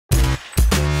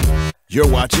You're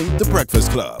watching The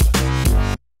Breakfast Club.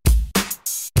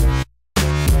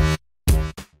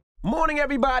 Morning,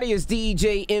 everybody. It's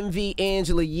DJ MV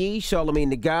Angela Yee, Charlamagne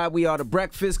the God. We are The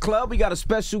Breakfast Club. We got a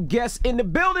special guest in the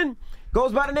building.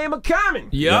 Goes by the name of Common.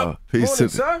 Yep. Morning,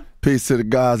 sir. Peace to the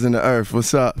gods in the earth.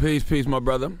 What's up? Peace, my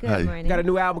brother. Good morning. Got a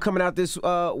new album coming out this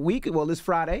week. Well, this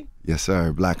Friday. Yes,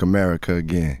 sir. Black America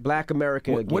again. Black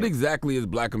America again. What exactly is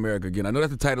Black America again? I know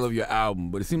that's the title of your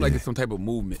album, but it seems like it's some type of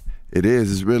movement. It is.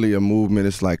 It's really a movement.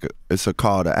 It's like it's a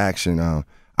call to action. I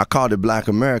called it Black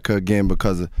America again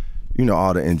because of,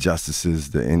 all the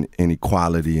injustices, the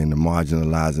inequality, and the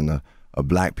marginalizing of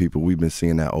black people. We've been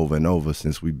seeing that over and over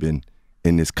since we've been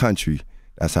in this country.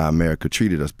 That's how America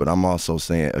treated us. But I'm also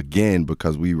saying again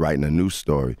because we writing a new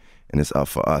story, and it's up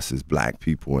for us as black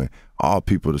people and all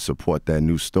people to support that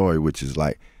new story, which is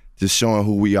like just showing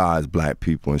who we are as black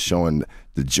people and showing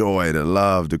the joy, the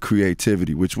love, the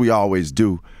creativity, which we always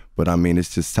do. But I mean,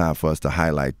 it's just time for us to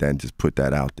highlight that and just put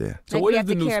that out there. So like what we is have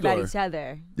the to new care story? about each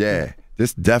other. Yeah,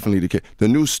 this definitely the case. The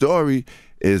new story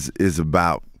is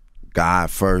about God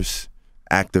first,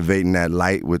 activating that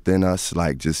light within us,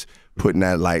 like just putting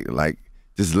that light, like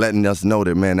just letting us know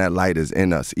that, man, that light is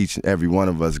in us. Each and every one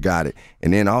of us got it.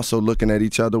 And then also looking at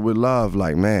each other with love,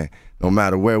 like, man, no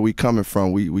matter where we coming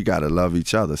from, we got to love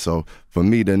each other. So for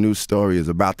me, the new story is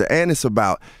about that. And it's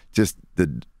about just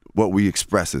what we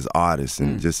express as artists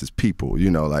and just as people.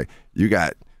 Like you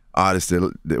got artists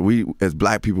that we, as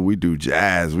black people, we do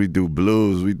jazz, we do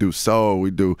blues, we do soul, we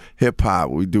do hip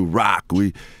hop, we do rock,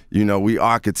 we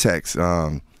architects,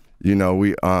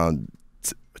 we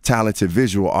talented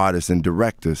visual artists and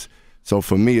directors. So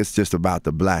for me, it's just about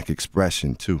the black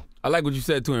expression too. I like what you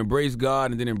said, to embrace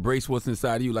God and then embrace what's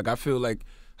inside of you. Like I feel like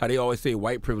how they always say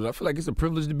white privilege. I feel like it's a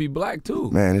privilege to be black too.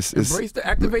 Man,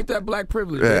 activate that black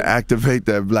privilege. Yeah, activate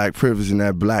that black privilege and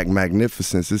that black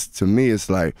magnificence. To me, it's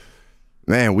like,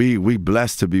 man, we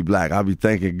blessed to be black. I be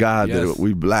thanking God that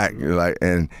we black, like,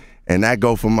 and that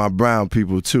go for my brown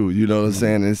people too. You know what I'm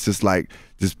saying? And it's just like,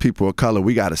 just people of color.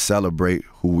 We got to celebrate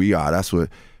who we are. That's what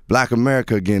Black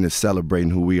America again is, celebrating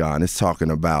who we are, and it's talking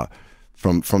about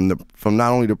from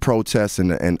not only the protests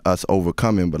and us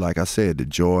overcoming, but like I said, the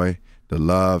joy, the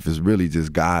love is really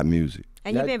just God music.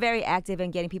 And you've been very active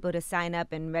in getting people to sign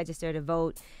up and register to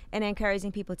vote and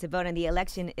encouraging people to vote. And the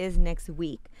election is next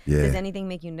week. Yeah. Does anything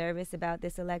make you nervous about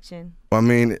this election? I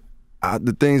mean,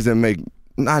 the things that make,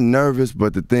 not nervous,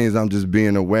 but the things I'm just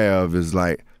being aware of is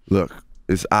like, look,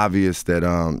 it's obvious that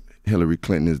Hillary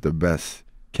Clinton is the best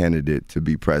candidate to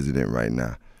be president right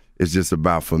now. It's just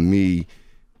about, for me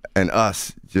and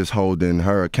us, just holding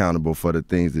her accountable for the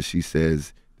things that she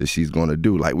says that she's going to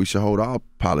do. Like, we should hold all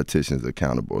politicians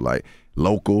accountable, like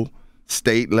local,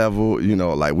 state level,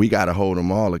 like we got to hold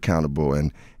them all accountable.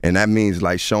 And that means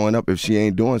like showing up. If she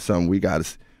ain't doing something, we got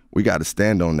to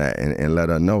stand on that and let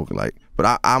her know. Like,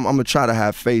 but I'm going to try to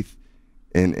have faith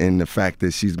in the fact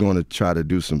that she's going to try to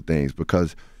do some things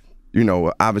because,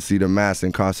 obviously the mass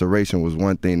incarceration was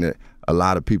one thing that a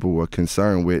lot of people were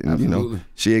concerned with. And,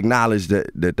 she acknowledged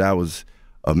that was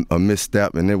a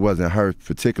misstep, and it wasn't her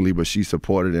particularly, but she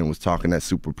supported and was talking that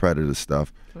super predator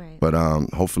stuff. Right. But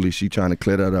hopefully she trying to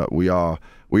clear that up. We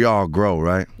all grow,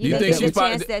 right? You think there's a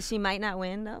chance that she might not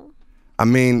win, though? I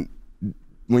mean,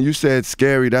 when you said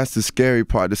scary, that's the scary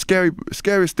part. The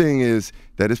scariest thing is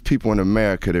that it's people in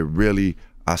America that really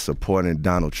are supporting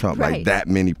Donald Trump. Right. Like that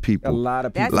many people. A lot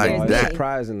of people, like that.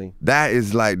 Surprisingly. That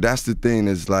is like, that's the thing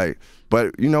is like,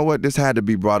 but you know what? This had to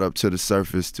be brought up to the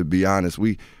surface, to be honest.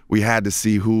 We had to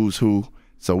see who's who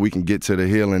so we can get to the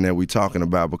healing that we talking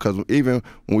about. Because even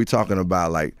when we talking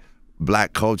about like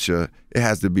black culture, it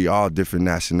has to be all different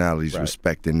nationalities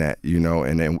respecting that,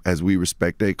 and then as we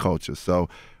respect their culture. So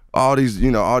all these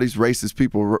racist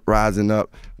people rising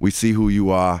up, we see who you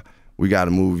are. We got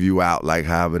to move you out, like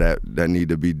however that need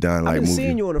to be done. I've like been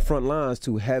seeing you on the front lines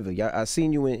too heavy. I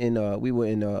seen you we were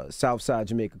in Southside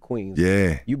Jamaica, Queens.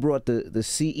 Yeah. You brought the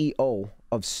CEO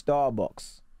of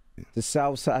Starbucks to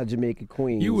Southside Jamaica,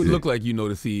 Queens. You would look like you know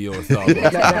the CEO of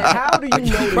Starbucks. now, how do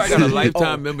you know the You probably got a CEO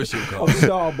lifetime membership card. of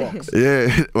Starbucks?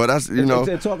 Yeah, well that's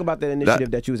Talk about that initiative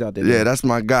that you was out there doing. Yeah, that's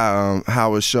my guy,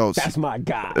 Howard Schultz. That's my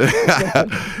guy.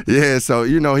 Yeah, so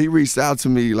he reached out to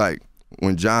me like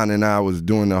when John and I was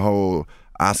doing the whole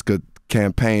Oscar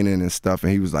campaigning and stuff,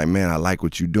 and he was like, man, I like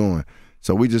what you're doing.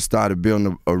 So we just started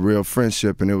building a real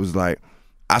friendship, and it was like,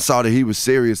 I saw that he was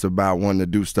serious about wanting to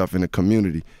do stuff in the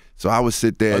community. So I would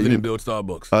sit there. Other than build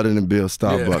Starbucks. Other than build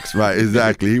Starbucks, right,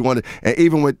 exactly. He wanted, and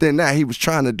even within that, he was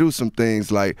trying to do some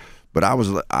things like But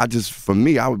for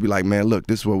me, I would be like, man, look,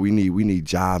 this is what we need. We need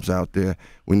jobs out there.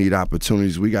 We need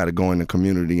opportunities. We got to go in the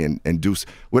community and do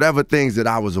whatever things that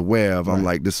I was aware of. I'm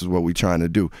like, this is what we're trying to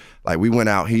do. Like we went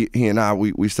out, he and I,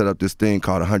 we set up this thing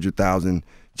called 100,000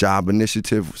 Job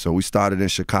Initiative. So we started in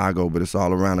Chicago, but it's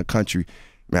all around the country.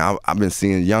 Man, I've been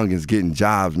seeing youngins getting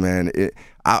jobs, man.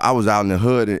 I was out in the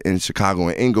hood in Chicago,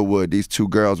 in Inglewood. These two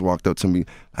girls walked up to me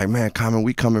like, man, Common,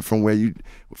 we coming from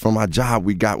from our job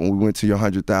we got when we went to your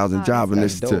 100,000 Job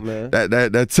Initiative.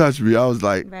 That touched me. I was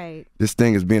like, this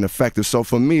thing is being effective. So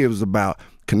for me, it was about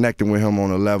connecting with him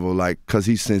on a level, like, because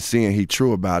he's sincere and he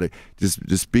true about it, just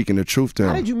speaking the truth to him.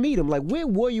 How did you meet him? Like, where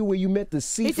were you when you met the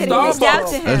CEO? He said he reached out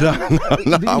to him.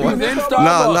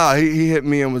 No, he hit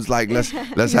me and was like, let's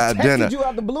have dinner. You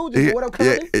out the blue, just what up,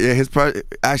 yeah, his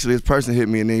person hit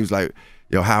me and then he was like,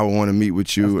 yo, how I want to meet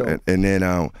with you, and then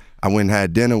I went and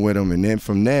had dinner with him, and then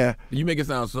from there. You make it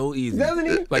sound so easy. Doesn't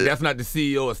he? Like that's not the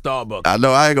CEO of Starbucks. I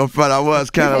know, I ain't gonna front. I was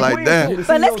kind of like that.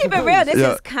 But let's keep it real. This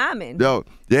is common. Yo,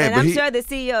 yeah, and I'm sure the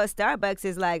CEO of Starbucks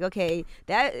is like, okay,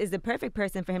 that is the perfect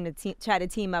person for him to try to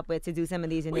team up with to do some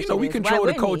of these initiatives. We control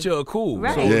the culture of cool.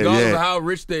 Right. So regardless of how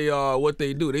rich they are, what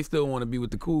they do, they still want to be with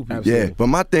the cool people. Yeah, but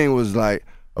my thing was like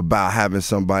about having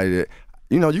somebody that,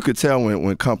 you could tell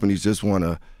when companies just want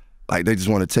to, like they just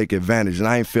want to take advantage, and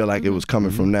I didn't feel like it was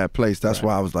coming from that place. That's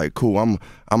why I was like, cool, I'm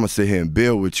gonna sit here and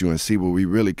build with you and see what we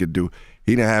really could do.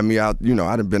 He didn't have me out,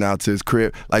 I done been out to his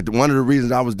crib. Like one of the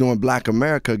reasons I was doing Black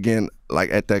America again,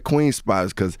 like at that Queen spot,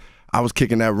 is because I was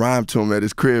kicking that rhyme to him at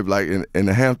his crib, like in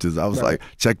the Hamptons. I was like,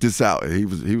 check this out. And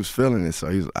he was feeling it, so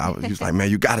he was like,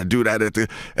 man, you got to do that at the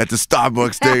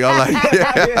Starbucks thing. I'm like,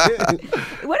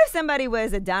 yeah. What if somebody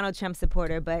was a Donald Trump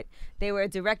supporter, but they were a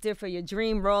director for your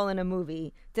dream role in a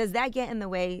movie? Does that get in the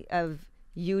way of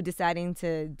you deciding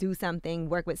to do something,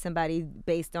 work with somebody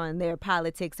based on their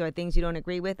politics or things you don't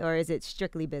agree with, or is it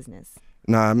strictly business?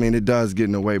 Nah, I mean, it does get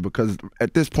in the way because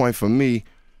at this point for me,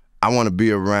 I want to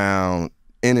be around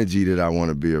energy that I want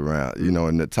to be around,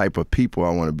 and the type of people I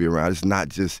want to be around. It's not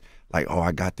just like, oh,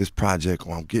 I got this project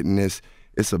or I'm getting this.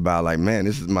 It's about like, man,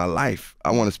 this is my life.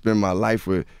 I want to spend my life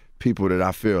with people that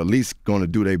I feel at least going to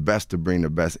do their best to bring the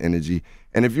best energy.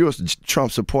 And if you're a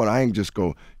Trump supporter, I ain't just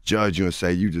go judge you and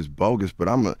say you just bogus, but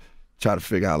I'm going to try to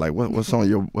figure out like what's on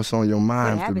your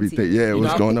mind to be thinking. Yeah,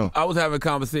 what's going on? I was having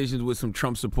conversations with some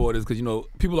Trump supporters because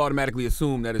people automatically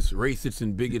assume that it's racists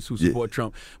and bigots who support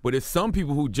Trump, but it's some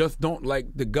people who just don't like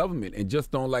the government and just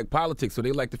don't like politics. So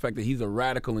they like the fact that he's a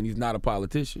radical and he's not a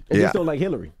politician. They just don't like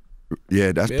Hillary.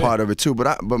 Yeah, that's part of it too.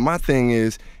 But my thing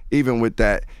is, even with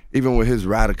his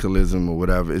radicalism or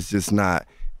whatever, it's just not.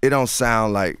 It don't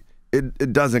sound like.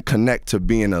 It doesn't connect to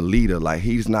being a leader. Like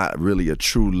he's not really a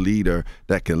true leader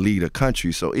that can lead a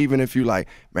country. So even if you like,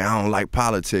 man, I don't like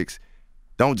politics,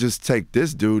 don't just take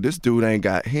this dude. This dude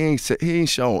he ain't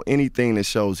shown anything that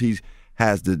shows he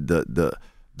has the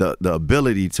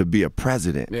ability to be a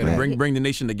president. Yeah, to bring the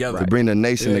nation together. To bring the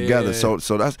nation together. Yeah.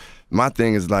 So that's my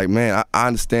thing is like, man, I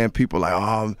understand people like,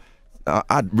 oh,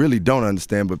 I really don't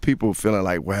understand, but people feeling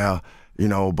like, well,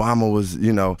 Obama was,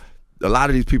 a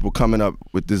lot of these people coming up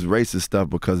with this racist stuff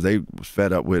because they was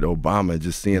fed up with Obama,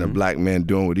 just seeing a black man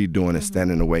doing what he doing and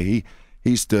standing the way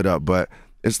he stood up. But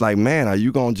it's like, man, are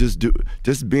you gonna just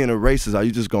being a racist? Are you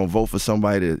just gonna vote for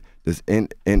somebody that's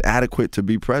inadequate to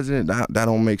be president? That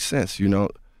don't make sense,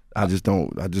 I just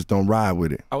don't ride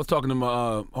with it. I was talking to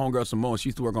my homegirl Simone. She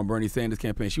used to work on Bernie Sanders'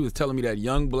 campaign. She was telling me that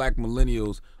young black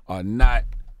millennials are not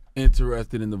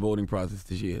interested in the voting process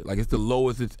this year. Like it's the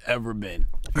lowest it's ever been.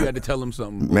 If you had to tell them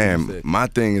something, man, my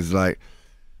thing is like,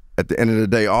 at the end of the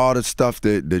day, all the stuff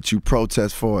that you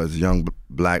protest for as young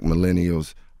black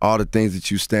millennials, all the things that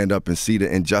you stand up and see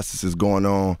the injustices going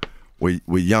on with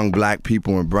young black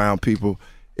people and brown people,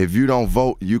 if you don't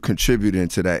vote, you contributing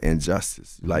to that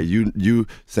injustice. Like you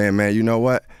saying, man, you know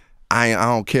what? I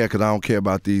don't care because I don't care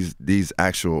about these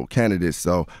actual candidates,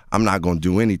 so I'm not going to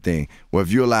do anything. Well,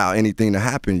 if you allow anything to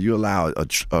happen, you allow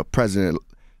a president,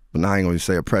 but I ain't going to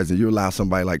say a president, you allow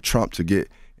somebody like Trump to get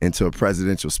into a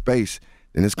presidential space,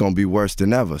 then it's going to be worse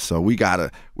than ever. So we gotta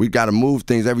move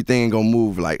things. Everything ain't going to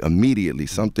move like immediately.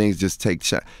 Some things just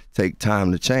take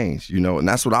time to change, and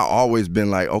that's what I always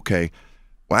been like, okay,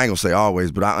 well, I ain't gonna say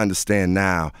always, but I understand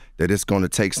now that it's gonna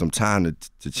take some time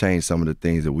to change some of the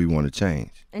things that we want to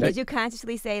change. And did you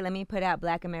consciously say, let me put out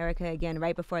Black America again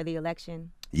right before the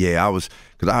election? Yeah,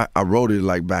 because I wrote it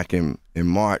like back in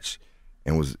March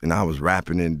and I was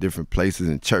rapping in different places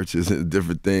and churches and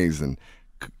different things, and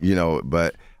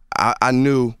but I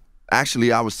knew.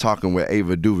 Actually, I was talking with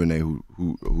Ava DuVernay,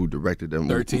 who directed them.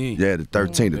 13. Yeah, the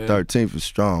 13th. The 13th was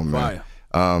strong, man.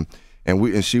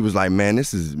 and she was like, man,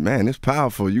 it's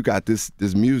powerful. You got this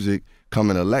music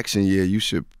coming election year. You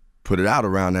should put it out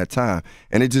around that time.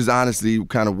 And it just honestly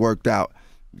kind of worked out.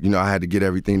 You know, I had to get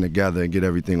everything together and get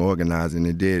everything organized, and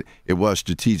it did. It was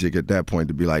strategic at that point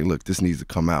to be like, look, this needs to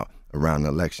come out around the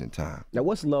election time. Now,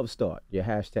 what's Love Start? Your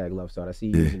hashtag Love Start. I see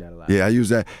you using that a lot. Yeah, I use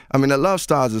that. I mean, the Love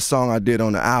Star is a song I did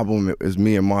on the album. It was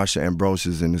me and Marsha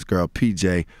Ambrosius and this girl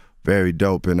PJ. Very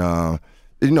dope. And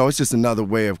you know, it's just another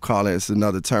way of calling it. It's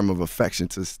another term of affection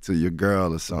to your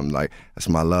girl or something. Like, that's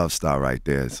my love star right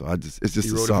there. So it's just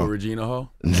You a wrote song. it for Regina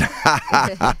Hall?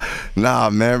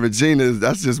 Nah, man, Regina,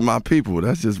 that's just my people.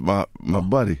 That's just my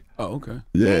buddy. Oh, okay.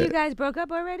 Yeah. You guys broke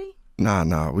up already?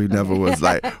 Nah, we never was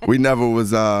like, we never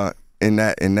was in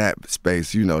that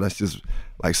space. You know, that's just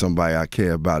like somebody I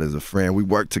care about as a friend. We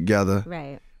work together.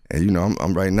 Right. And you know,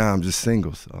 I'm right now, I'm just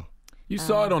single, so. You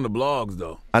saw it on the blogs,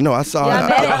 though. I know, I saw Y'all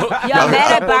it.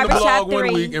 met at on the Barbershop blog 3.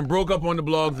 one week and broke up on the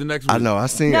blogs the next week. I know, I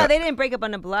seen No, it. they didn't break up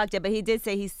on the blog yet, but he did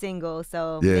say he's single,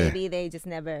 so Yeah. maybe they just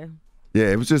never. Yeah,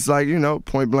 it was just like, you know,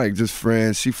 point blank, just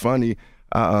friends. She funny.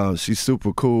 She's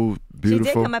super cool, beautiful.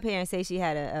 She did come up here and say she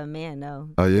had a man,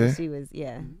 though. Oh, yeah? She was,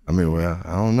 yeah. I mean, well,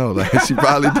 I don't know. Like, she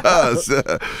probably does.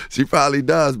 She probably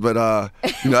does, but,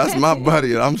 you know, that's my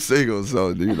buddy, and I'm single,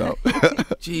 so, you know.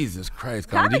 Jesus Christ,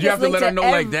 Common Common. Did you have to gets let her linked know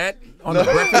to like that on the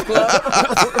Breakfast Club?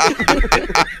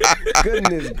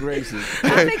 Goodness gracious.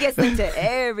 Common gets linked to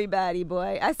everybody,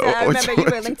 boy. I remember you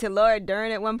were linked to Laura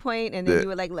Dern at one point, and then you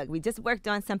were like, look, we just worked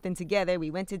on something together.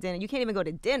 We went to dinner. You can't even go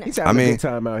to dinner. He's having a good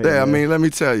time out here. Yeah, man. I mean, let me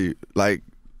tell you, like,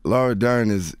 Laura Dern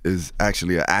is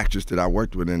actually an actress that I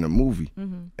worked with in a movie,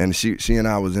 and she and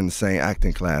I was in the same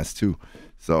acting class too.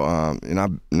 So and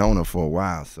I've known her for a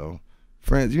while. So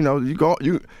friends, you know, you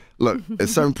look at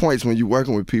certain points when you're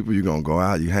working with people, you're gonna go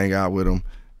out, you hang out with them.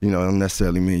 You know, it don't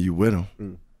necessarily mean you with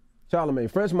them. Charlamagne,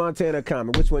 French Montana,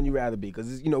 Common. Which one you rather be?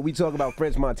 Because you know we talk about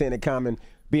French Montana, Common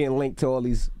being linked to all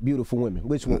these beautiful women.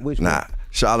 Which one? Nah,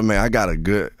 Charlamagne, I got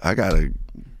a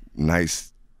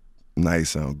nice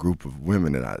group of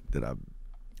women that I.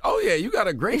 Oh, yeah, you got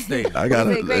a great stage. I got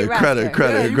He's a great rapper.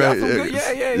 credit, Yeah, you got some great.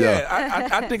 good, yeah.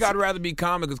 I think I'd rather be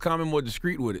Common because Common more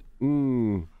discreet with it.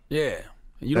 Yeah.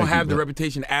 You don't Thank have you, the bro.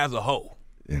 reputation as a hoe.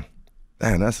 Yeah.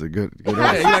 Damn, that's a good Yeah,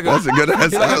 answer. you're like That's a good answer.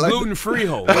 He's like I a like gluten-free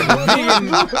hoe. Like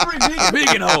a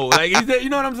vegan hoe. Like, you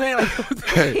know what I'm saying?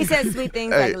 Like, He said sweet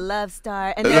things Hey. like love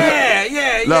star. And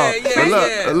then No,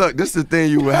 look, this is the thing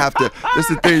you would have to.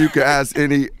 This is the thing you could ask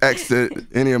any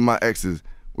any of my exes.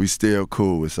 We still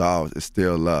cool. It's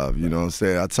still love. You know what I'm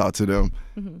saying? I talk to them,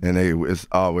 and it's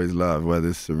always love. Whether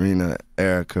it's Serena,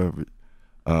 Erica,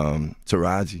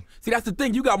 Taraji. See, that's the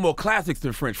thing. You got more classics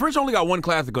than French. French only got one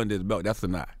classic under his belt. That's the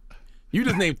knot. You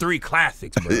just named 3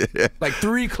 classics, bro. Yeah. Like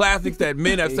 3 classics that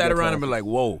men have sat around and been like,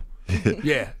 whoa.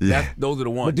 Yeah, those are the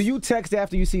ones. But do you text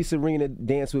after you see Serena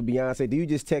dance with Beyonce? Do you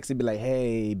just text and be like,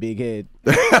 "Hey, big head"?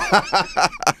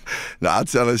 No, I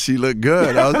tell her she looked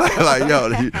good. I was like,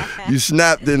 yo, you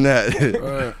snapped in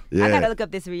that. Yeah. I gotta look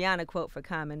up this Rihanna quote for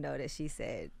Common though that she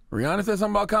said. Rihanna said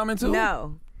something about Common too?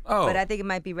 No. Oh. But I think it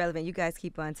might be relevant. You guys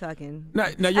keep on talking. Now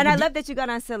And I love that you got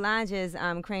on Solange's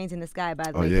Cranes in the Sky, by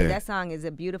the way. 'Cause yeah. that song is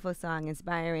a beautiful song,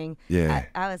 inspiring. Yeah.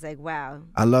 I was like, wow.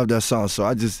 I love that song, so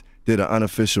I just did an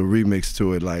unofficial remix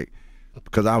to it, like,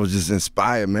 because I was just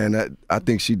inspired, man. I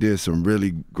think she did some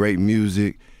really great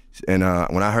music, and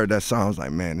when I heard that song, I was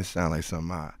like, man, this sounds like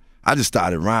something I just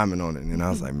started rhyming on it, and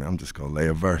I was like, man, I'm just gonna lay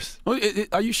a verse.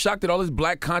 Are you shocked that all this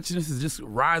black consciousness is just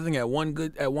rising at one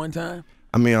time?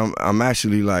 I mean, I'm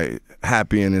actually like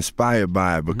happy and inspired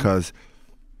by it because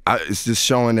it's just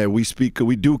showing that we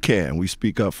do care, and we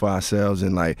speak up for ourselves,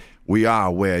 and like we are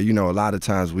aware. You know, a lot of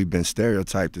times we've been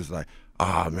stereotyped as like,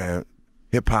 oh man,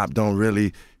 hip hop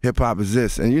is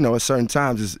this, and you know, at certain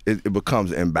times it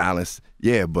becomes imbalanced.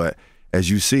 Yeah, but as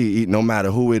you see, no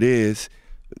matter who it is,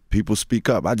 people speak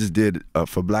up. I just did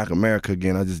for Black America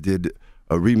again. I just did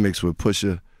a remix with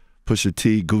Pusha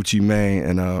T, Gucci Mane,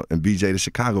 and BJ the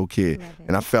Chicago Kid,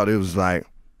 and I felt it was like,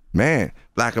 man,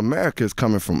 Black America is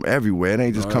coming from everywhere. It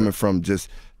ain't just coming from just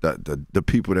the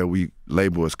people that we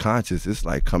label as conscious. It's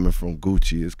like coming from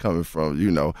Gucci. It's coming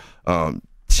from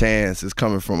Chance. It's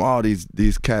coming from all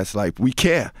these cats. Like, we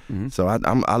care. So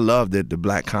I love that the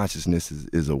black consciousness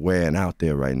is aware and out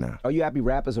there right now. Are you happy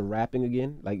rappers are rapping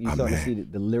again? Like you starting to see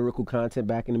the lyrical content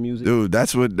back in the music? Dude,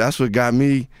 that's what got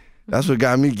me. That's what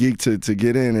got me geeked to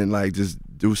get in and like just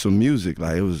do some music.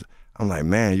 Like I'm like,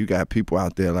 man, you got people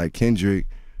out there like Kendrick,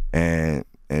 and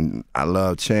I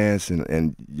love Chance,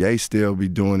 and Ye still be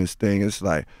doing his thing. It's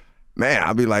like, man,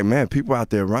 I'll be like, man, people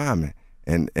out there rhyming.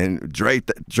 And Dre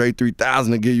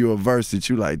 3000 to give you a verse that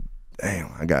you like,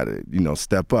 damn, I gotta,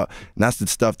 step up. And that's the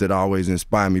stuff that always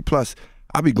inspired me. Plus,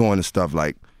 I be going to stuff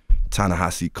like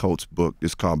Ta-Nehisi Coates' book.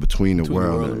 It's called Between the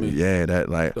World and Me. Yeah, that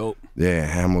like, dope. Yeah,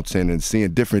 Hamilton, and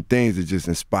seeing different things that just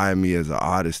inspire me as an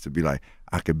artist to be like,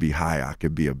 I could be higher, I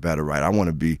could be a better writer. I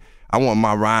want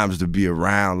my rhymes to be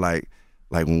around like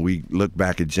when we look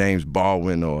back at James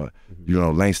Baldwin or,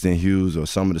 Langston Hughes or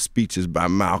some of the speeches by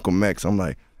Malcolm X. I'm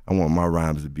like, I want my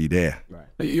rhymes to be there. Right.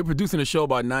 You're producing a show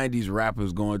about 90s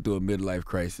rappers going through a midlife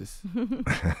crisis.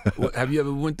 Have you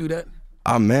ever went through that?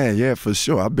 Oh, man, yeah, for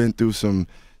sure. I've been through some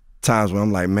times where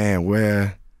I'm like, man,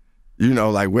 where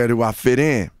do I fit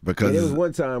in? Because there was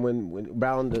one time when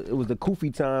it was the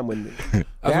Koofy time when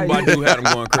that's when my dude had him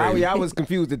going crazy. I was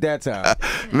confused at that time.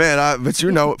 Man, but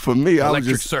for me, I was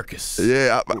just Circus.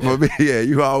 Yeah, for me, yeah,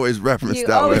 you always reference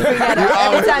that one. Bring that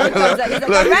up. Every time he comes up, he's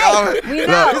like, we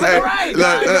know.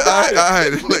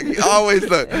 Look, always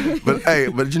look. But hey,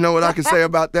 but you know what I can say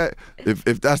about that?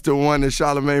 If that's the one that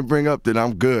Charlamagne bring up, then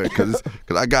I'm good because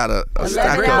I got a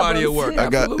stack of body of work. I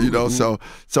got so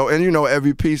and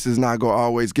every piece is not gonna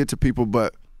always get to people,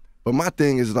 but my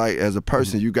thing is like as a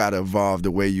person, you gotta evolve the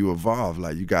way you evolve.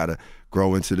 Like you gotta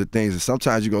grow into the things. And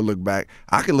sometimes you go look back.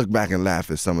 I can look back and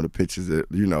laugh at some of the pictures that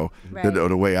right.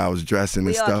 the way I was dressing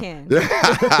and stuff. Can.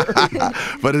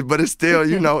 but it's still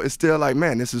it's still like,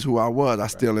 man, this is who I was. I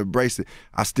still embrace it.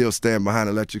 I still stand behind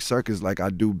Electric Circus like I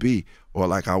do be, or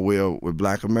like I will with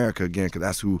Black America again, because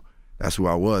that's who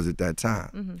I was at that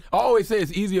time. Mm-hmm. I always say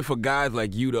it's easier for guys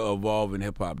like you to evolve in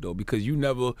hip hop though, because you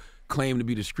never claim to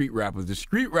be the street rappers. The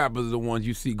street rappers are the ones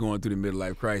you see going through the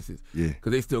midlife crisis. Yeah.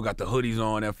 Because they still got the hoodies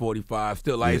on at 45,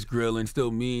 still ice grilling, still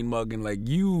mean mugging. Like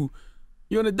you're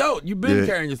an adult. You've been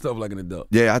carrying yourself like an adult.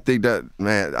 Yeah, I think that,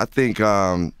 man,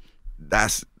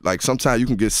 that's like sometimes you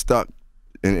can get stuck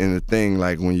in a thing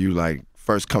like when you like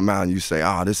first come out and you say,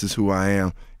 this is who I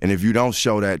am. And if you don't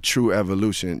show that true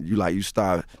evolution, you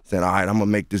start saying, all right, I'm gonna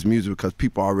make this music because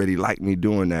people already like me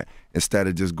doing that, instead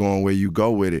of just going where you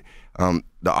go with it.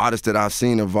 The artists that I've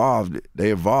seen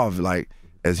they evolved like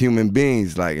as human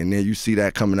beings, like, and then you see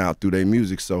that coming out through their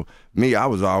music. So me, I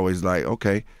was always like,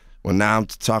 okay, well now I'm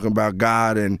talking about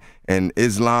God and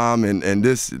Islam and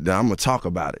this, then I'm gonna talk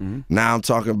about it. Mm-hmm. Now I'm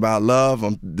talking about love.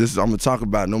 I'm gonna talk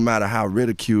about it, no matter how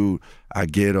ridiculed I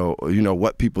get or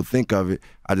what people think of it.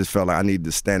 I just felt like I needed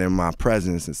to stand in my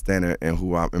presence and stand in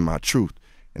who I'm in my truth.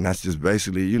 And that's just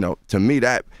basically, to me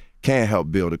that can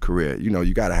help build a career.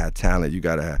 You gotta have talent, you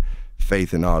gotta have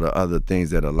faith and all the other things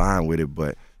that align with it.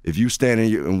 But if you stand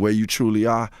in where you truly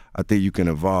are, I think you can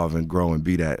evolve and grow and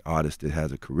be that artist that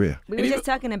has a career. We were just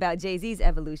talking about Jay-Z's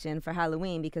evolution for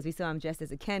Halloween because we saw him dressed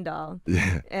as a Ken doll.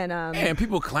 Yeah. And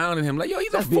people clowning him like, yo,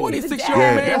 he's a 46-year-old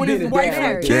Yeah. man with his wife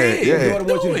and kids. Yeah. Your daughter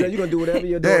wants you to, you're gonna do whatever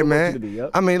your daughter wants you to be.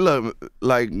 Yep. I mean, look,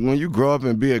 like when you grow up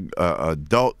and be a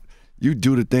adult, you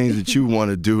do the things that you want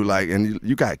to do. Like, and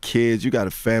you got kids, you got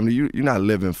a family. You're not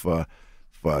living for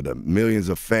the millions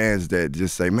of fans that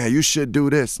just say, man, you should do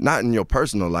this. Not in your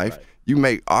personal life. Right. You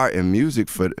make art and music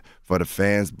for the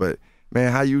fans, but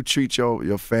man, how you treat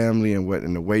your family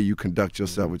and the way you conduct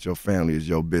yourself with your family is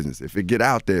your business. If it get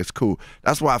out there, it's cool.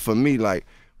 That's why for me, like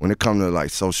when it comes to like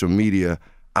social media,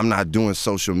 I'm not doing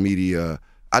social media.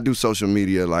 I do social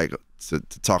media like to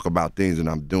talk about things that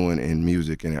I'm doing in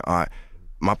music and in art.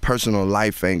 My personal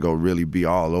life ain't gonna really be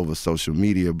all over social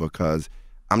media because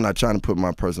I'm not trying to put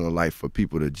my personal life for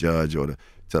people to judge or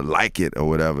to like it or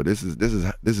whatever. This is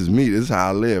me. This is how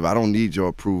I live. I don't need your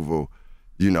approval,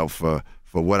 for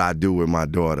what I do with my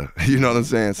daughter. You know what I'm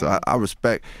saying? So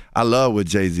I love what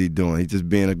Jay-Z doing. He's just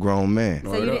being a grown man.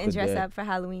 So you didn't dress up for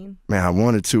Halloween? Man, I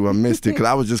wanted to. I missed it because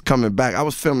I was just coming back. I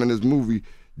was filming this movie,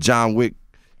 John Wick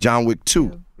 2.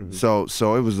 Mm-hmm.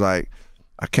 So it was like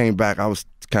I came back. I was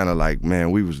kind of like,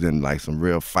 man, we was in like some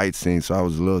real fight scenes, so I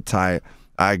was a little tired.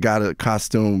 I got a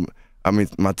costume. I mean,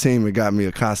 my team had got me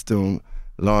a costume,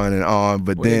 Lauren and on,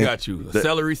 but then they got you a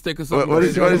celery stick or something. What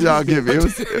did y'all give me? It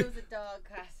was a dog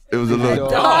costume. It was a little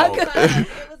dog. It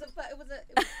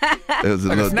was a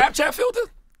like a Snapchat filter.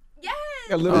 Yes.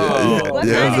 A little What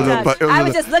kind of dog? I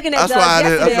was just looking at that's dogs why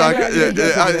I yesterday.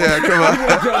 did. Come on.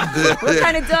 What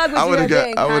kind of dog was you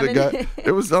getting? I would have got.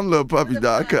 It was some little puppy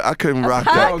dog. I couldn't rock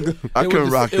that. I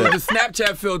couldn't rock that. It was a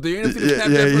Snapchat filter. You didn't see the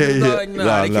Snapchat filter? Like,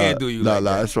 nah, they can't do you like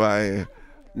that. That's why I ain't.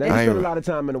 Now you spend a lot of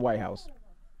time in the White House,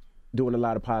 doing a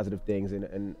lot of positive things,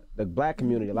 and the black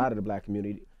community, a lot of the black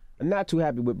community, are not too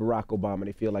happy with Barack Obama.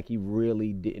 They feel like he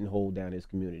really didn't hold down his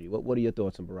community. What are your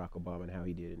thoughts on Barack Obama and how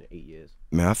he did in the 8 years?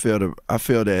 Man, I feel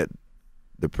that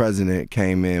the president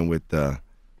came in with the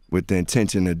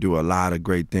intention to do a lot of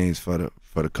great things for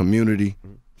the community,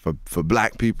 for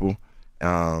black people,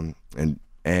 and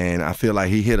I feel like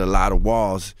he hit a lot of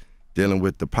walls dealing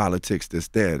with the politics that's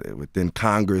there within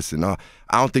Congress and all.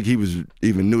 I don't think he was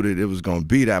even knew that it was going to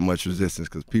be that much resistance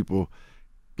because people,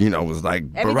 was like,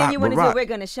 everything you want to Barack. do, we're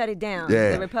going to shut it down.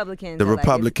 Yeah. The Republicans. The are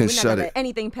Republicans we're not shut gonna it. let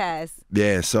anything pass.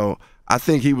 Yeah, so I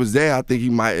think he was there. I think he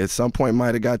might, at some point,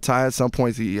 might have got tired. At some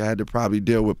points, he had to probably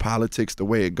deal with politics the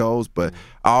way it goes. But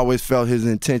I always felt his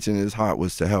intention in his heart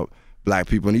was to help black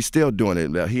people, and he's still doing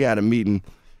it. He had a meeting.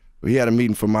 We had a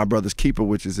meeting for My Brother's Keeper,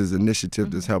 which is his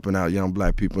initiative that's helping out young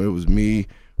black people. It was me,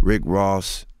 Rick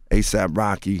Ross, A$AP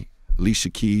Rocky, Alicia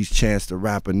Keys, Chance the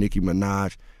Rapper, Nicki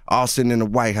Minaj, all sitting in the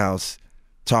White House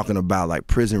talking about like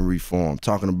prison reform,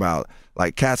 talking about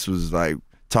like cats was like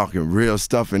talking real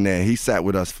stuff in there. He sat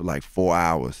with us for like 4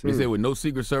 hours. He said with no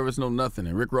Secret Service, no nothing.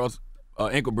 And Rick Ross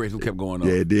ankle bracelet kept going on.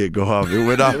 Yeah, it did go off. It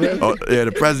went off.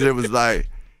 The president was like,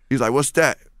 he was like, "What's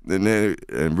that?"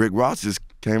 And Rick Ross just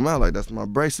came out like, "That's my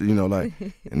bracelet," like.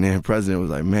 And then the president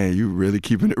was like, "Man, you really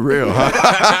keeping it real, huh?"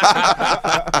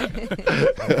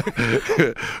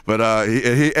 But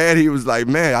he was like,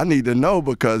 "Man, I need to know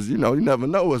because you never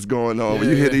know what's going on when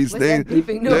you hear these What's things." that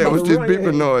beeping noise? Yeah, what's this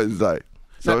beeping noise like?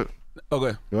 So,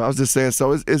 Okay. I was just saying.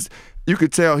 So it's you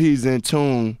could tell he's in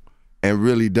tune and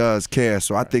really does care.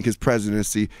 So I think his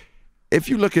presidency, if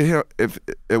you look at him,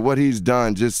 at what he's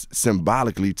done, just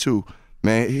symbolically too.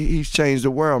 Man, he's changed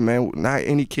the world, man. Not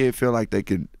any kid feel like they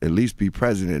could at least be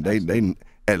president. They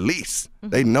at least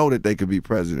they know that they could be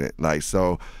president. Like,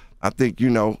 so I think,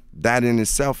 that in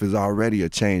itself is already a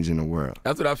change in the world.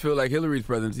 That's what I feel like Hillary's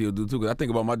presidency will do too. Because I think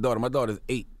about my daughter. My daughter's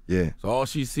 8. Yeah. So all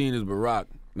she's seen is Barack.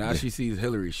 Now she sees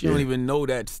Hillary. She don't even know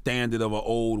that standard of an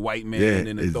old white man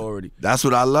in authority. That's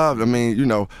what I love. I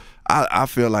mean, I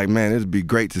feel like, man, it'd be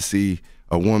great to see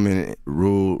a woman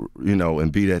rule,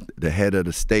 and be the head of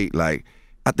the state. Like,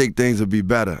 I think things would be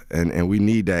better, and we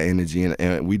need that energy,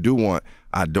 and we do want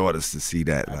our daughters to see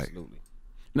that. Absolutely. Like,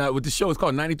 now, with the show, it's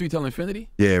called 93 Till Infinity?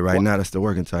 Yeah, right now that's the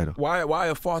working title. Why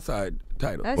a Far Side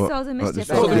title? That's Souls of Mischief.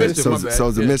 Souls of Mischief, my bad.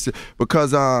 Souls of Mischief.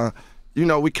 Because,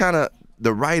 we kind of,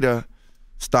 the writer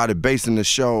started basing the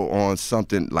show on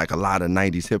something like a lot of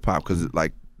 90s hip-hop because,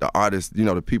 like, the artists,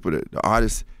 the people, the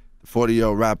artists, the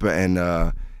 40-year-old rapper and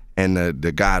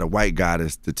the guy, the white guy,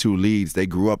 that's the two leads, they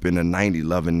grew up in the 90s,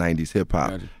 loving 90s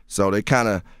hip-hop. Gotcha. So it's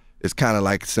kind of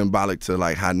like symbolic to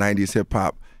like how 90s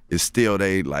hip-hop is still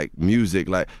they like music.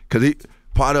 Like, because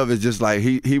part of it's just like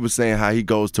he was saying how he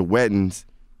goes to weddings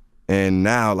and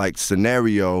now like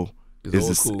Scenario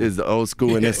is the old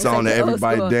school and that song like that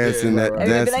everybody dancing Everybody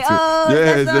dancing like, to. oh,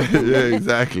 Yeah, that song. yeah,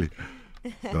 exactly.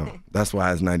 So that's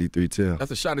why it's 93 Till.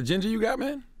 That's a shot of ginger you got,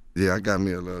 man? Yeah, I got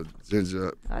me a little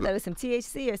ginger. I thought it was some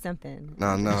THC or something. No,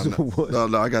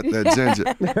 I got that ginger.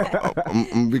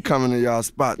 I'm be coming to y'all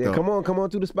spot though. Yeah, come on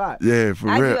to the spot. Yeah, for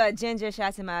I real. do ginger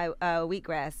shots in my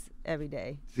wheatgrass every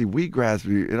day. See, wheatgrass,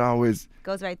 it always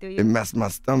Goes right through it you. messed my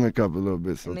stomach up a little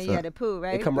bit And sometimes. then you had to poo,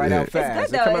 right? They come right Yeah. out fast.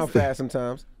 It's They good, come though. out fast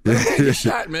sometimes. Your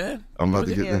shot, man. I'm about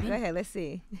to get Yeah, that. go ahead. Let's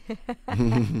see.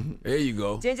 There you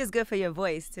go. Ginger's good for your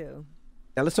voice too.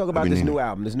 Now let's talk about mean, this yeah. new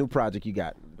album, this new project you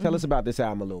got. Tell us about this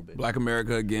album a little bit. Black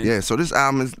America again. Yeah, so this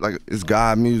album is like it's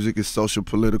God music, it's social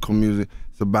political music.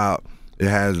 It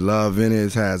has love in it.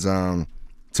 It has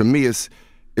to me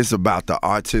it's about the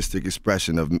artistic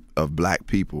expression of black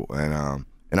people.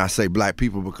 And I say black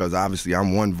people because obviously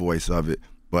I'm one voice of it,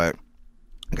 but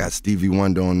I got Stevie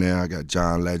Wonder on there, I got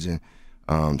John Legend,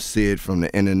 Sid from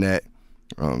the internet,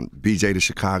 BJ the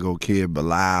Chicago Kid,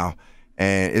 Bilal.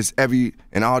 And it's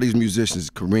and all these musicians,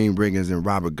 Kareem Riggins and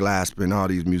Robert Glasper, and all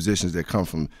these musicians that come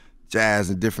from jazz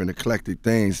and different eclectic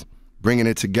things, bringing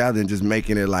it together and just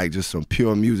making it like just some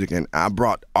pure music. And I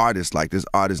brought artists, like this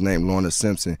artist named Lorna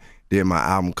Simpson did my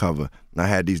album cover. And I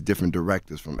had these different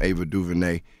directors from Ava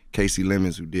DuVernay, Casey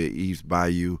Lemons, who did Eve's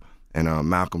Bayou, and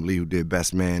Malcolm Lee, who did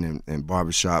Best Man and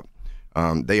Barbershop.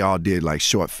 They all did like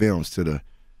short films to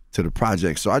the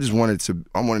project. So I wanted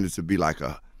it to be like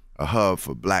a hub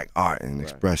for black art and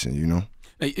expression,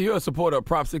 Hey, you're a supporter of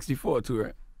Prop 64 too,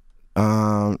 right?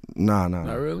 No.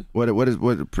 Not really? That's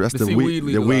The the weed.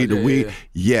 The weed. yeah.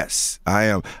 Yes, I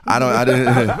am. I didn't.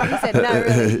 You said not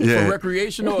really. Yeah. For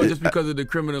recreational or just because of the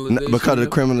criminalization? Because of the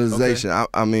criminalization. Okay.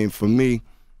 I mean, for me,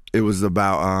 it was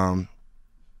about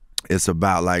it's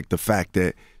about like the fact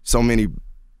that so many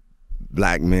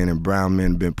black men and brown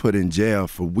men have been put in jail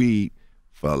for weed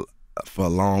for a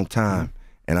long time.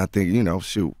 And I think,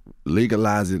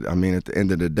 legalize it, I mean, at the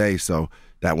end of the day, so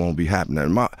that won't be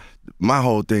happening. My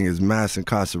whole thing is mass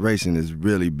incarceration has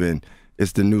really been,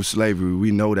 it's the new slavery.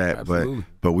 We know that, Absolutely.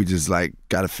 but we just like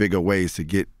got to figure ways to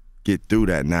get through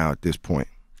that now at this point.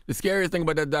 The scariest thing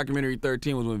about that documentary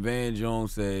 13 was when Van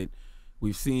Jones said,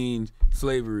 we've seen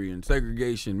slavery and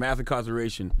segregation, mass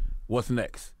incarceration. What's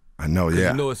next? I know,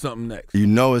 yeah. You know it's something next. You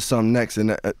know it's something next,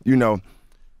 and you know,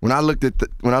 when I looked at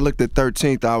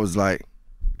 13th, I was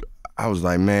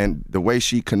like, man, the way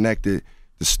she connected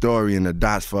the story and the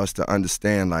dots for us to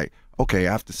understand, like, okay,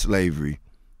 after slavery,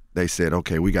 they said,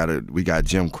 okay, we got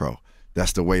Jim Crow.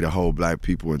 That's the way to hold black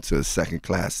people into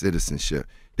second-class citizenship.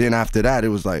 Then after that, it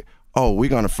was like, oh, we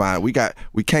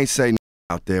can't say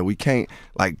out there. We can't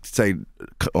like say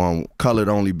colored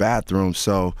only bathrooms.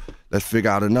 So let's figure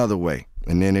out another way.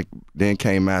 And then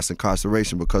came mass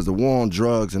incarceration because the war on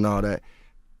drugs and all that.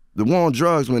 The war on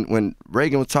drugs, when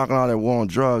Reagan was talking all that war on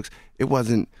drugs, it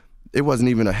wasn't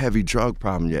even a heavy drug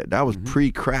problem yet. That was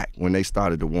pre-crack when they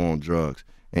started the war on drugs.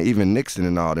 And even Nixon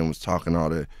and all them was talking all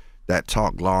that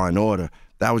talk, law and order.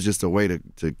 That was just a way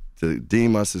to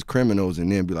deem us as criminals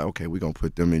and then be like, okay, we're going to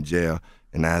put them in jail,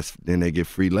 and then they get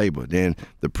free labor. Then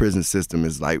the prison system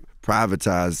is like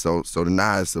privatized, so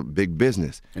now it's a big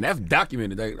business. And that's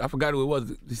documented. I forgot who it was.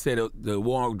 They said the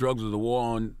war on drugs was the war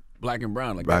on black and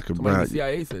brown. Like black and brown. The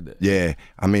CIA said that. Yeah,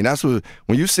 I mean that's what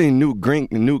when you see Newt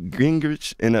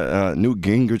Gingrich in Newt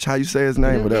Gingrich, how you say his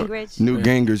name? Newt Gingrich. Newt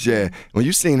Gingrich, yeah. When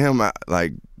you seen him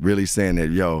like really saying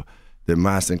that, the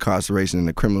mass incarceration in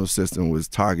the criminal system was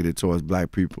targeted towards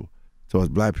black people.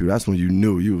 That's when you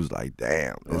knew. You was like,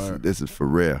 damn, this is for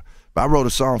real. But I wrote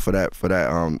a song for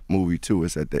that movie too.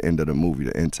 It's at the end of the movie,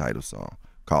 the end title song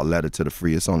called "Letter to the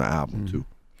Free." It's on the album too.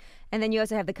 And then you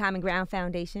also have the Common Ground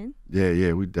Foundation.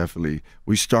 Yeah,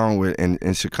 we strong with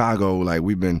in Chicago. Like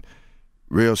we've been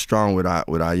real strong with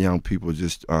our young people,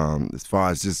 just as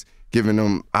far as just giving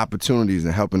them opportunities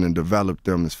and helping them develop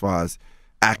them as far as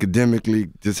academically,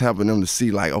 just helping them to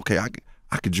see like, okay,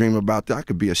 I could dream about that. I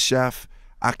could be a chef.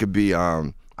 I could be,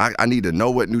 I need to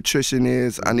know what nutrition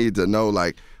is. I need to know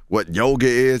like what yoga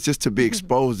is, just to be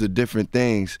exposed to different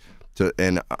things,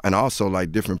 and also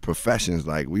like different professions.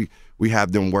 Like we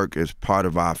have them work as part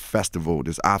of our festival.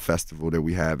 This our festival that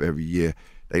we have every year.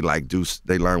 They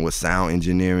learn what sound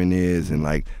engineering is and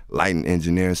like lighting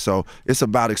engineering. So it's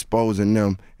about exposing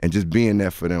them and just being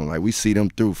there for them. Like we see them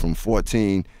through from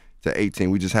 14 to 18.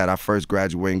 We just had our first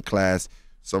graduating class.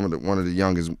 One of the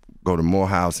youngest go to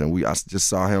Morehouse, and I just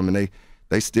saw him, and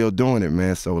they still doing it,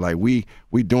 man. So like we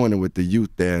doing it with the youth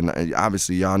there, and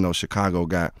obviously y'all know Chicago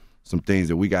got some things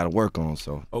that we got to work on.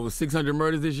 So over 600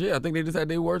 murders this year. I think they just had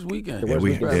their worst weekend. Yeah,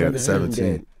 we had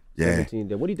 17. Yeah. 17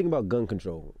 dead. What do you think about gun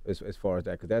control as far as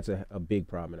that? Because that's a big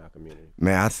problem in our community.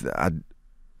 Man,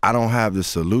 I don't have the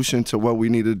solution to what we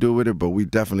need to do with it, but we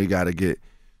definitely got to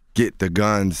get the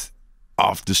guns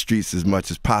off the streets as much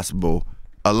as possible.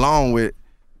 Along with,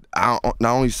 I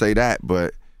not only say that,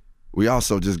 but we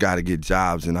also just got to get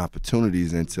jobs and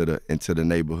opportunities into the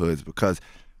neighborhoods, because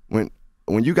when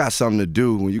you got something to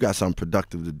do, when you got something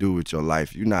productive to do with your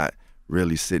life, you're not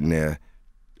really sitting there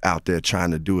out there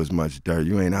trying to do as much dirt.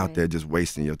 You ain't out there just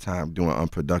wasting your time doing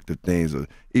unproductive things or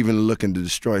even looking to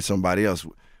destroy somebody else.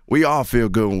 We all feel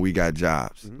good when we got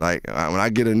jobs. Like when I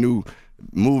get a new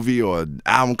movie or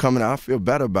album coming out, I feel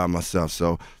better about myself.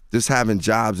 So just having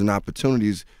jobs and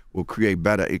opportunities will create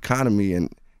better economy and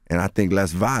I think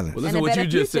less violence. Well, listen to what you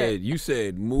just said. You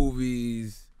said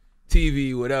movies,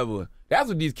 TV, whatever. That's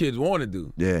what these kids want to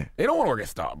do. Yeah. They don't want to work at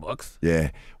Starbucks.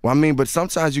 Yeah. Well, I mean, but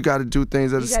sometimes you got to do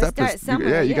things at a step.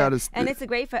 You got to. And it's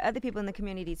great for other people in the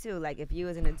community too. Like if you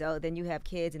as an adult, then you have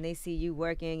kids and they see you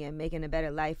working and making a better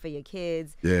life for your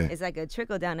kids. Yeah. It's like a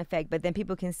trickle down effect. But then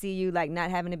people can see you like not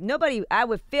having nobody. I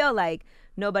would feel like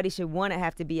nobody should want to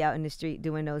have to be out in the street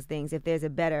doing those things if there's a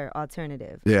better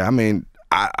alternative. Yeah. I mean,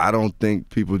 I don't think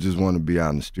people just want to be out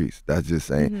in the streets. That's just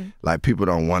saying, like, people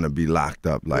don't want to be locked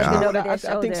up. Like, I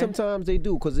think sometimes they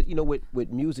do, because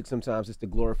with music, sometimes it's the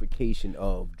glorification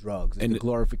of drugs, it's the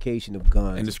glorification of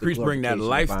guns, and the streets bring that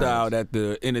lifestyle that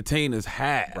the entertainers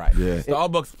had. Right. Yeah.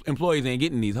 Starbucks employees ain't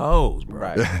getting these hoes, bro.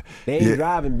 Right. They ain't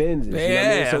driving Benzes.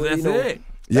 Yeah, you know what I mean? So, that's it.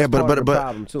 Yeah, but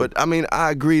but I mean,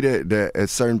 I agree that at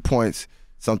certain points,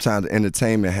 sometimes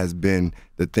entertainment has been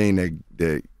the thing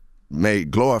that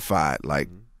made glorified like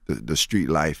the street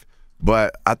life.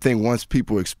 But I think once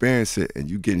people experience it and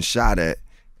you getting shot at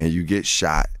and you get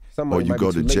shot or you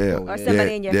go to jail, or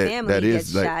somebody in your family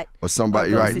gets shot, or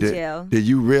somebody or goes to jail, then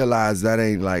you realize that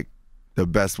ain't like the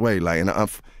best way. Like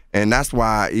and that's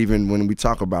why even when we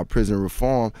talk about prison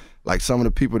reform, like some of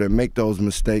the people that make those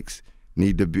mistakes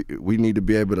we need to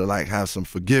be able to like have some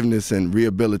forgiveness and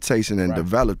rehabilitation and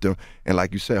develop them. And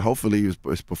like you said, hopefully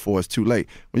it's before it's too late.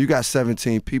 When you got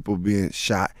 17 people being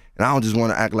shot, and I don't just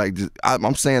want to act like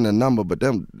I'm saying a number, but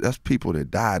that's people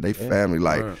that died. They family,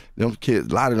 like them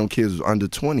kids. A lot of them kids was under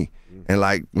 20, and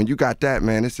like when you got that,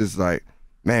 man, it's just like,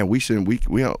 man, we shouldn't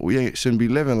be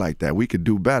living like that. We could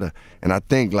do better. And I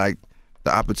think like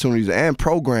the opportunities and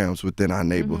programs within our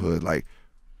neighborhood. Like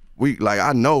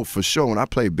I know for sure when I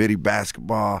played bitty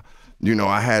basketball, you know,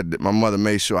 my mother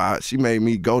made sure she made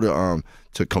me go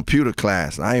to computer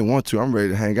class. I ain't want to. I'm ready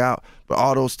to hang out, but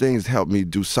all those things helped me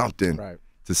do something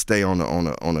to stay on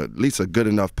at least a good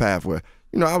enough path where,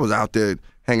 you know, I was out there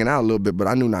hanging out a little bit, but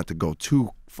I knew not to go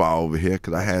too far over here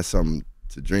because I had something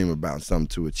to dream about, something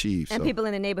to achieve. And people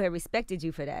in the neighborhood respected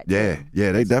you for that.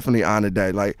 Yeah, they definitely honored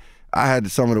that. Like, I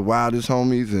had some of the wildest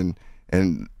homies,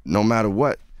 and no matter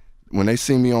what, when they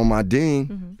see me on my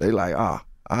ding, they like, all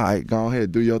right, go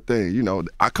ahead, do your thing. You know,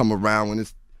 I come around when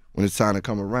it's time to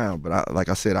come around. But like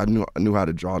I said, I knew how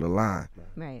to draw the line.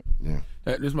 Right. Yeah.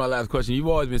 This is my last question. You've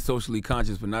always been socially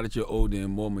conscious, but now that you're older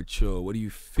and more mature, what do you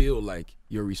feel like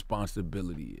your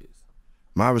responsibility is?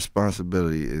 My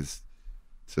responsibility is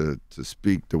to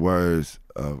speak the words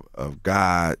of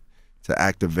God, to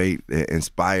activate and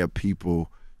inspire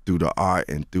people through the art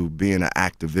and through being an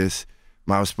activist.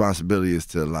 My responsibility is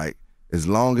to, like, as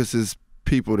long as there's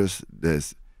people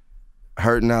that's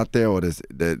hurting out there or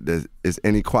there's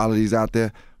inequalities out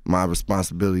there, my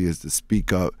responsibility is to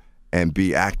speak up and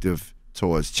be active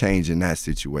towards changing that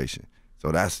situation.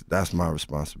 So that's my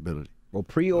responsibility. Well,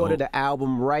 pre-order the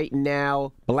album right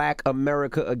now. Black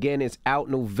America, again, it's out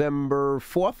November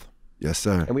 4th. Yes,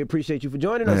 sir. And we appreciate you for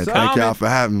joining us. Thank y'all for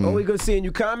having me. Always good seeing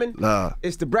you coming. Love.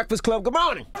 It's The Breakfast Club. Good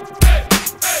morning.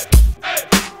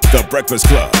 The Breakfast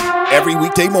Club. Every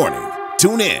weekday morning.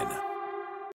 Tune in.